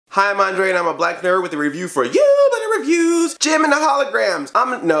Hi, I'm Andre and I'm a black nerd with a review for you better reviews. JEM and the Holograms.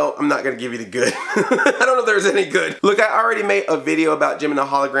 I'm not gonna give you the good. I don't know if there's any good. Look, I already made a video about JEM and the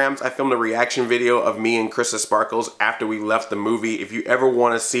Holograms. I filmed a reaction video of me and Krista Sparkles after we left the movie. If you ever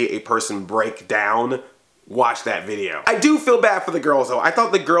want to see a person break down, watch that video. I do feel bad for the girls though. I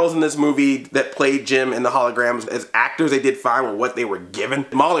thought the girls in this movie that played JEM and the Holograms as actors, they did fine with what they were given.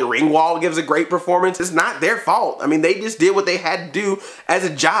 Molly Ringwald gives a great performance. It's not their fault. I mean, they just did what they had to do as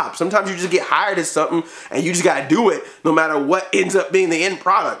a job. Sometimes you just get hired as something and you just gotta do it no matter what ends up being the end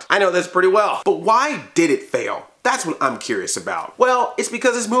product. I know this pretty well. But why did it fail? That's what I'm curious about. Well, it's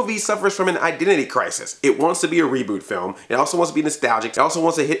because this movie suffers from an identity crisis. It wants to be a reboot film. It also wants to be nostalgic. It also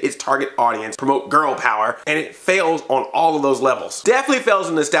wants to hit its target audience, promote girl power, and it fails on all of those levels. Definitely fails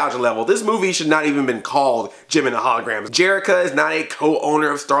on the nostalgia level. This movie should not even been called JEM and the Holograms. Jerrica is not a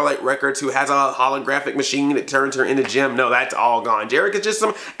co-owner of Starlight Records who has a holographic machine that turns her into JEM. No, that's all gone. Jerrica's just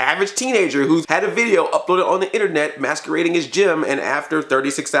some average teenager who's had a video uploaded on the internet masquerading as JEM, and after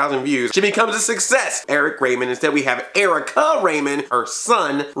 36,000 views, she becomes a success. Eric Raymond, instead we have Erica Raymond, her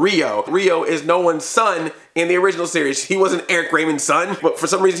son, Rio. Rio is no one's son in the original series. He wasn't Eric Raymond's son, but for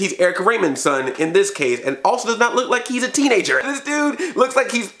some reason he's Erica Raymond's son in this case, and also does not look like he's a teenager. This dude looks like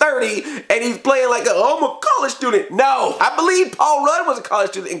he's 30 and he's playing like I'm a college student. No, I believe Paul Rudd was a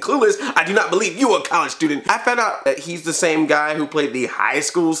college student in Clueless. I do not believe you a college student. I found out that he's the same guy who played the high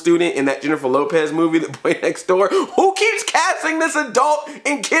school student in that Jennifer Lopez movie, The Boy Next Door. Who keeps casting this adult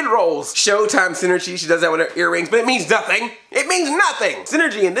in kid roles? Showtime Synergy, she does that with her earrings, but it means nothing. It means nothing.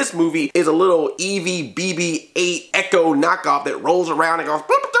 Synergy in this movie is a little Eevee BB-8 Echo knockoff that rolls around and goes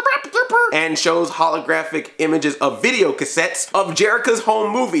and shows holographic images of video cassettes of Jerrica's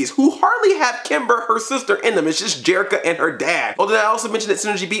home movies, who hardly have Kimber, her sister, in them. It's just Jerrica and her dad. Oh, did I also mention that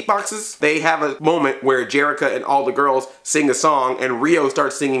Synergy beatboxes? They have a moment where Jerrica and all the girls sing a song and Rio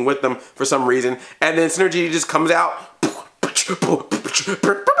starts singing with them for some reason, and then Synergy just comes out.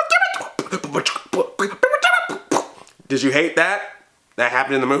 Did you hate that? That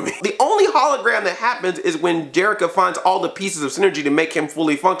happened in the movie. The only hologram that happens is when Jerrica finds all the pieces of Synergy to make him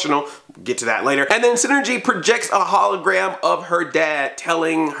fully functional. We'll get to that later. And then Synergy projects a hologram of her dad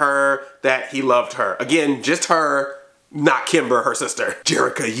telling her that he loved her. Again, just her, not Kimber, her sister.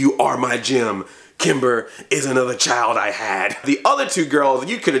 Jerrica, you are my JEM. Kimber is another child I had. The other two girls,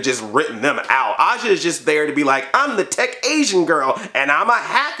 you could have just written them out. Asha is just there to be like, I'm the tech Asian girl, and I'm a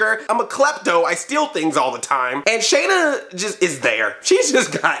hacker, I'm a klepto, I steal things all the time. And Shayna just is there. She's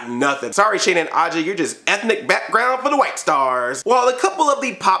just got nothing. Sorry, Shayna and Aja, you're just ethnic background for the white stars. While a couple of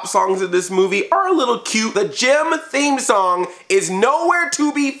the pop songs in this movie are a little cute, the JEM theme song is nowhere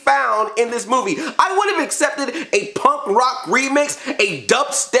to be found in this movie. I would have accepted a punk rock remix, a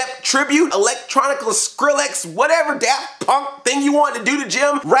dubstep tribute, electronic Skrillex, whatever Daft Punk thing you want to do to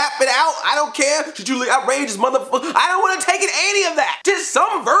JEM, rap it out, I don't care. Should you look outrageous motherfucker? I don't want to take it any of that. Just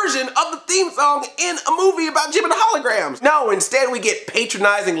some version of the theme song in a movie about JEM and the Holograms. No, instead we get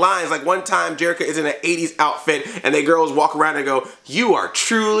patronizing lines like one time Jerrica is in an 80s outfit and the girls walk around and go, you are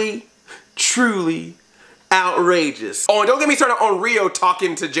truly, truly outrageous. Oh, and don't get me started on Rio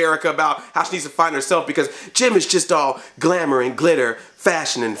talking to Jerrica about how she needs to find herself because JEM is just all glamour and glitter,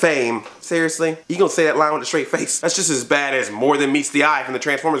 fashion and fame. Seriously? You gonna say that line with a straight face? That's just as bad as More Than Meets the Eye from the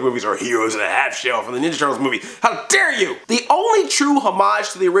Transformers movies or Heroes in a Half Shell from the Ninja Turtles movie. How dare you! The only true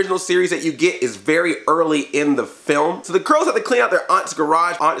homage to the original series that you get is very early in the film. So the girls have to clean out their aunt's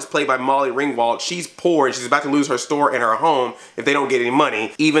garage. Aunt is played by Molly Ringwald. She's poor and she's about to lose her store and her home if they don't get any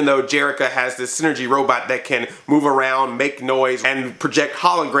money, even though Jerrica has this Synergy robot that can move around, make noise, and project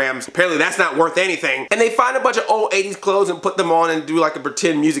holograms. Apparently that's not worth anything. And they find a bunch of old 80s clothes and put them on and do like a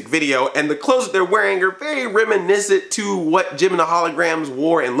pretend music video, and the clothes that they're wearing are very reminiscent to what JEM and the Holograms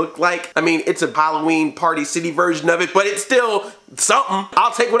wore and looked like. I mean, it's a Halloween Party City version of it, but it's still something.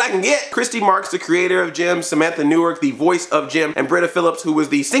 I'll take what I can get. Christy Marks, the creator of JEM, Samantha Newark, the voice of JEM, and Britta Phillips, who was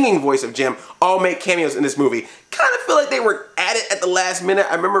the singing voice of JEM, all make cameos in this movie. Kind of feel like they were at it at the last minute.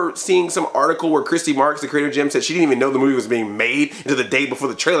 I remember seeing some article where Christy Marks, the creator of JEM, said she didn't even know the movie was being made until the day before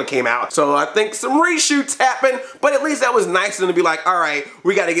the trailer came out. So I think some reshoots happened, but at least that was nice of them to be like, all right,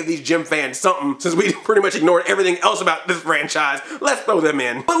 we gotta give these JEM fans something since we pretty much ignored everything else about this franchise. Let's throw them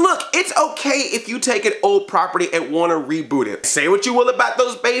in. But look, it's okay if you take an old property and want to reboot it. say what you will about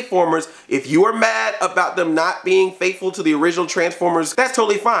those Bayformers. If you are mad about them not being faithful to the original Transformers, that's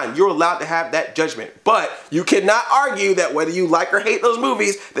totally fine. You're allowed to have that judgment. But you cannot argue that whether you like or hate those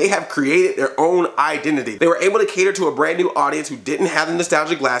movies, they have created their own identity. They were able to cater to a brand new audience who didn't have the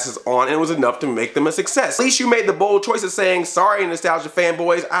nostalgia glasses on, and it was enough to make them a success. At least you made the bold choice of saying, sorry nostalgia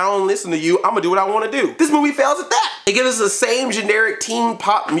fanboys, I don't listen to you, I'm gonna do what I wanna do. This movie fails at that. It gives us the same generic teen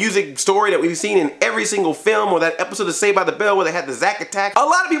pop music story that we've seen in every single film, or that episode of Saved by the Bell where they had the Zack attack. A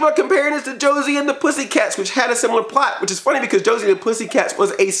lot of people are comparing this to Josie and the Pussycats, which had a similar plot, which is funny because Josie and the Pussycats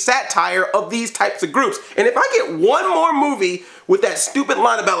was a satire of these types of groups. And if I get one more movie with that stupid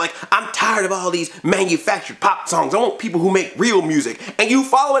line about like, I'm tired of all these manufactured pop songs, I want people who make real music, and you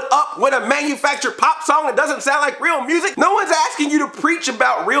follow it up with a manufactured pop song that doesn't sound like real music, no one's asking you to preach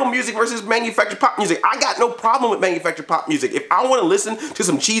about real music versus manufactured pop music. I got no problem with manufactured pop music. If I want to listen to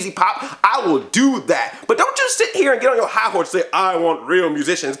some cheesy pop, I will do that. But don't just sit here and get on your high horse and say, I want real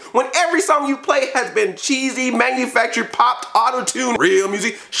musicians, when every song you play has been cheesy, manufactured pop, auto-tune, real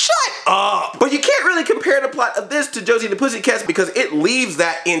music. Shut up! But you can't really compare the plot of this to Josie and the Pussycats because it leaves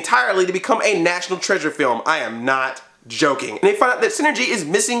that entirely to become a national treasure film. I am not joking. And they find out that Synergy is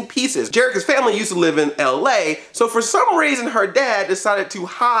missing pieces. Jerrica's family used to live in LA, so for some reason her dad decided to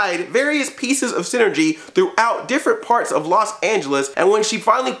hide various pieces of Synergy throughout different parts of Los Angeles, and when she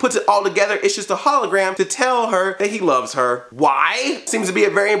finally puts it all together, it's just a hologram to tell her that he loves her. Why? Seems to be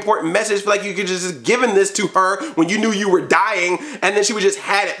a very important message. Like you could just given this to her when you knew you were dying, and then she would just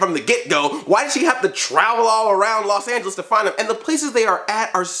had it from the get-go. Why did she have to travel all around Los Angeles to find them? And the places they are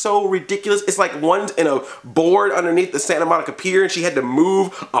at are so ridiculous. It's like one's in a board underneath the Santa Monica Pier, and she had to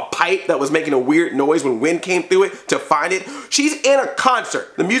move a pipe that was making a weird noise when wind came through it to find it. She's in a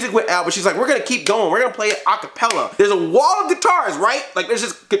concert. The music went out, but she's like, we're gonna keep going. We're gonna play it a cappella. There's a wall of guitars, right? Like there's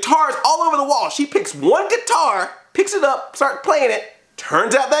just guitars all over the wall. She picks one guitar, picks it up, starts playing it.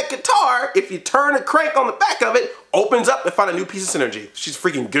 Turns out that guitar, if you turn a crank on the back of it, opens up to find a new piece of Synergy. She's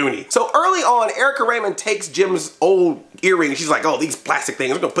freaking goony. So early on, Erica Raymond takes Jim's old earrings. She's like, oh, these plastic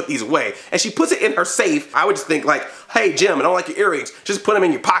things, I'm gonna put these away. And she puts it in her safe. I would just think like, hey Jim, I don't like your earrings, just put them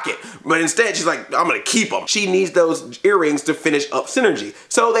in your pocket. But instead she's like, I'm gonna keep them. She needs those earrings to finish up Synergy.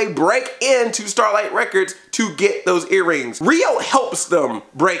 So they break into Starlight Records to get those earrings. Rio helps them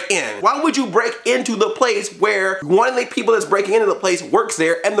break in. Why would you break into the place where one of the people that's breaking into the place works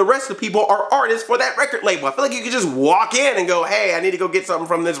there and the rest of the people are artists for that record label? I feel like you could just walk in and go, hey, I need to go get something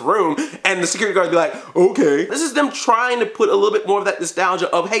from this room, and the security guard would be like, okay. This is them trying to put a little bit more of that nostalgia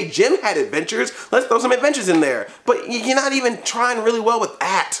of, hey, Jim had adventures, let's throw some adventures in there. But you're not even trying really well with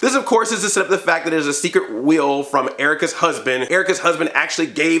that. This, of course, is to set up the fact that there's a secret will from Erica's husband. Erica's husband actually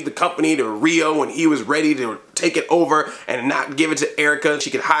gave the company to Rio when he was ready to take it over and not give it to Erica.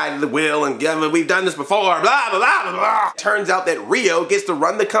 She could hide the will and we've done this before, blah, blah, blah, blah, blah. Turns out that Rio gets to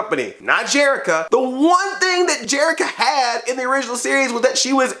run the company, not Jerrica. The one thing that Jerrica had in the original series was that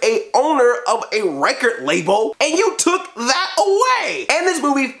she was a owner of a record label, and you took that away. And this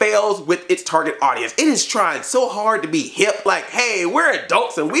movie fails with its target audience. It is trying so hard to be hip, like, hey, we're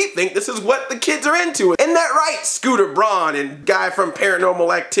adults and we think this is what the kids are into. Isn't that right, Scooter Braun and guy from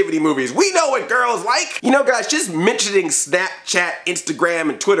Paranormal Activity movies? We know what girls like. You know, guys, just mentioning Snapchat, Instagram,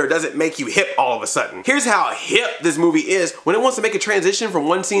 and Twitter doesn't make you hip all of a sudden. Here's how hip this movie is. When it wants to make a transition from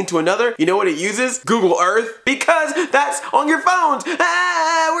one scene to another, you know what it uses? Google Earth. Because that's on your phones.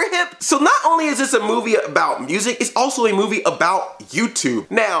 Ah, we're hip. So not only is this a movie about music, it's also a movie about YouTube.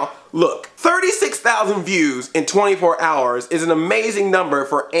 Now, look, 36,000 views in 24 hours is an amazing number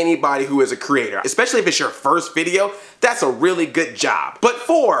for anybody who is a creator, especially if it's your first video. That's a really good job. But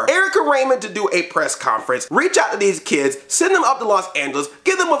for Erica Raymond to do a press conference, reach out to these kids, send them up to Los Angeles,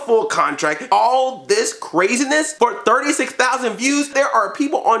 give them a full contract, all this craziness for 36,000 views, there are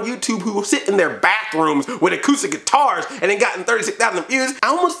people on YouTube who sit in their bathrooms with acoustic guitars and then gotten 36,000 views. I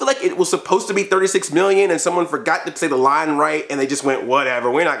almost feel like it was supposed to be 36 million and someone forgot to say the line right and they just went, whatever,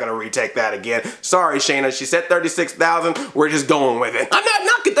 we're not gonna retake that again. Sorry, Shayna, she said 36,000, we're just going with it. I'm not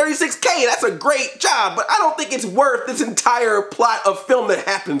knocking 36K, that's a great job, but I don't think it's worth this entire plot of film that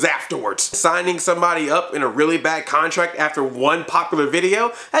happens afterwards. Signing somebody up in a really bad contract after one popular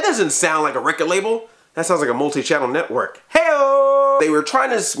video, that doesn't sound like a record label. That sounds like a multi-channel network. Hey-o! They were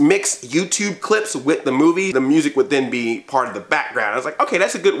trying to mix YouTube clips with the movie. The music would then be part of the background. I was like, okay,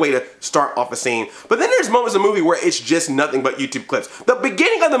 that's a good way to start off a scene. But then there's moments in the movie where it's just nothing but YouTube clips. The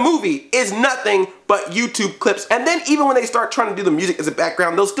beginning of the movie is nothing but but YouTube clips. And then even when they start trying to do the music as a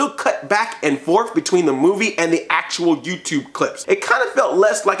background, they'll still cut back and forth between the movie and the actual YouTube clips. It kind of felt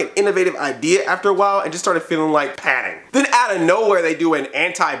less like an innovative idea after a while and just started feeling like padding. Then out of nowhere, they do an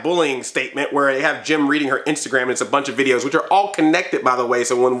anti-bullying statement where they have Jim reading her Instagram, and it's a bunch of videos, which are all connected, by the way,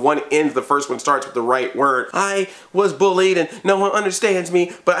 so when one ends, the first one starts with the right word. I was bullied and no one understands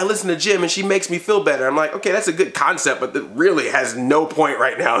me, but I listen to Jim and she makes me feel better. I'm like, okay, that's a good concept, but that really has no point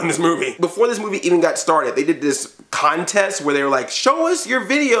right now in this movie. Before this movie even got started, they did this contest where they were like, show us your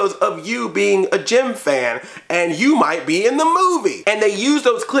videos of you being a Jim fan and you might be in the movie. And they used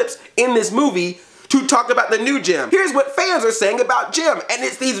those clips in this movie to talk about the new Jim. Here's what fans are saying about Jim. And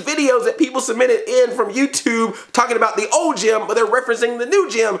it's these videos that people submitted in from YouTube talking about the old Jim, but they're referencing the new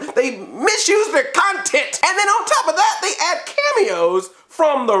Jim. They misuse their content. And then on top of that, they add cameos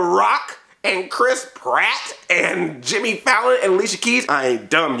from The Rock and Chris Pratt and Jimmy Fallon and Alicia Keys. I ain't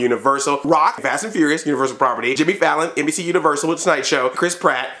dumb, Universal. Rock, Fast and Furious, Universal property. Jimmy Fallon, NBC Universal with Tonight Show. Chris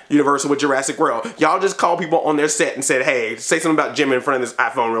Pratt, Universal with Jurassic World. Y'all just called people on their set and said, hey, say something about Jim in front of this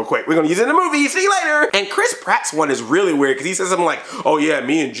iPhone real quick. We're gonna use it in the movie, see you later. And Chris Pratt's one is really weird because he says something like, oh yeah,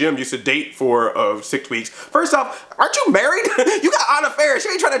 me and Jim used to date for 6 weeks. First off, aren't you married? You got on affairs, she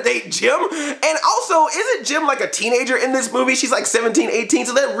ain't trying to date Jim. And also, isn't Jim like a teenager in this movie? She's like 17, 18,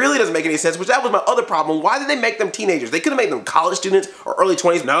 so that really doesn't make any sense, which that was my other problem. Why did they make them teenagers? They could have made them college students or early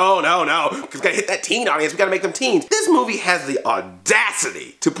 20s. No, because we gotta hit that teen audience, we gotta make them teens. This movie has the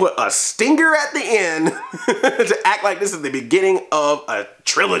audacity to put a stinger at the end to act like this is the beginning of a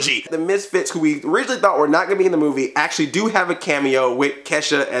trilogy. The Misfits, who we originally thought were not gonna be in the movie, actually do have a cameo with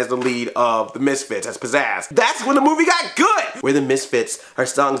Kesha as the lead of the Misfits, as Pizzazz. That's when the movie got good! We're the Misfits, our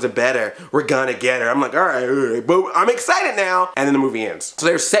songs are better, we're gonna get her. I'm like, all right, but I'm excited now. And then the movie ends. So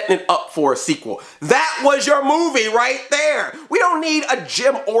they're setting it up for a sequel. That was your movie right there. We don't need a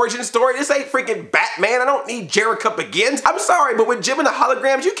Jim origin story. This ain't freaking Batman. I don't need Jericho Begins. I'm sorry, but with Jim and the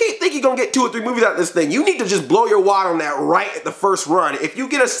Holograms, you can't think you're gonna get 2 or 3 movies out of this thing. You need to just blow your wad on that right at the first run. If you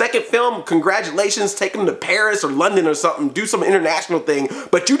get a second film, congratulations, take them to Paris or London or something, do some international thing,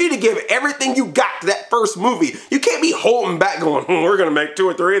 but you need to give everything you got to that first movie. You can't be holding back going, we're gonna make 2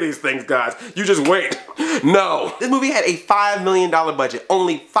 or 3 of these things, guys. You just wait. No. This movie had a $5 million budget.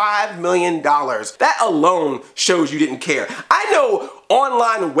 Only $5 million. That alone shows you didn't care. I know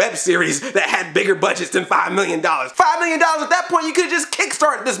online web series that had bigger budgets than $5 million. $5 million at that point, you could have just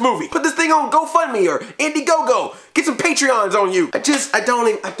kickstarted this movie. Put this thing on GoFundMe or Indiegogo. Get some Patreons on you. I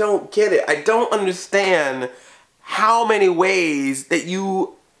don't get it. I don't understand how many ways that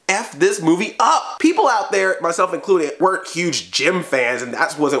you F this movie up. People out there, myself included, weren't huge Jim fans, and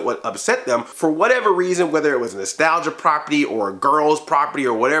that wasn't what upset them. For whatever reason, whether it was a nostalgia property or a girl's property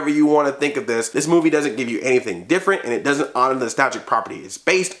or whatever you want to think of this movie doesn't give you anything different, and it doesn't honor the nostalgic property it's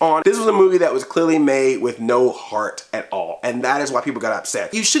based on. This was a movie that was clearly made with no heart at all, and that is why people got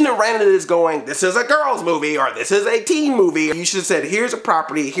upset. You shouldn't have ran into this going, this is a girl's movie or this is a teen movie. You should have said, here's a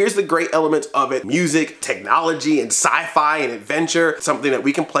property, here's the great elements of it, music, technology, and sci-fi and adventure, something that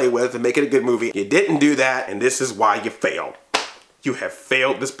we can play with and make it a good movie. You didn't do that, and this is why you failed. You have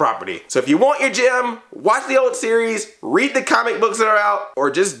failed this property. So if you want your Jim, watch the old series, read the comic books that are out, or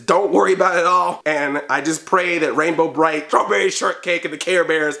just don't worry about it all. And I just pray that Rainbow Bright, Strawberry Shortcake, and the Care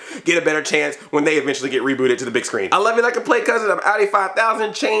Bears get a better chance when they eventually get rebooted to the big screen. I love you like a play cousin. I'm Audi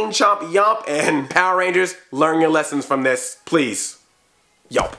 5000, Chain Chomp Yomp, and Power Rangers, learn your lessons from this, please. Yomp.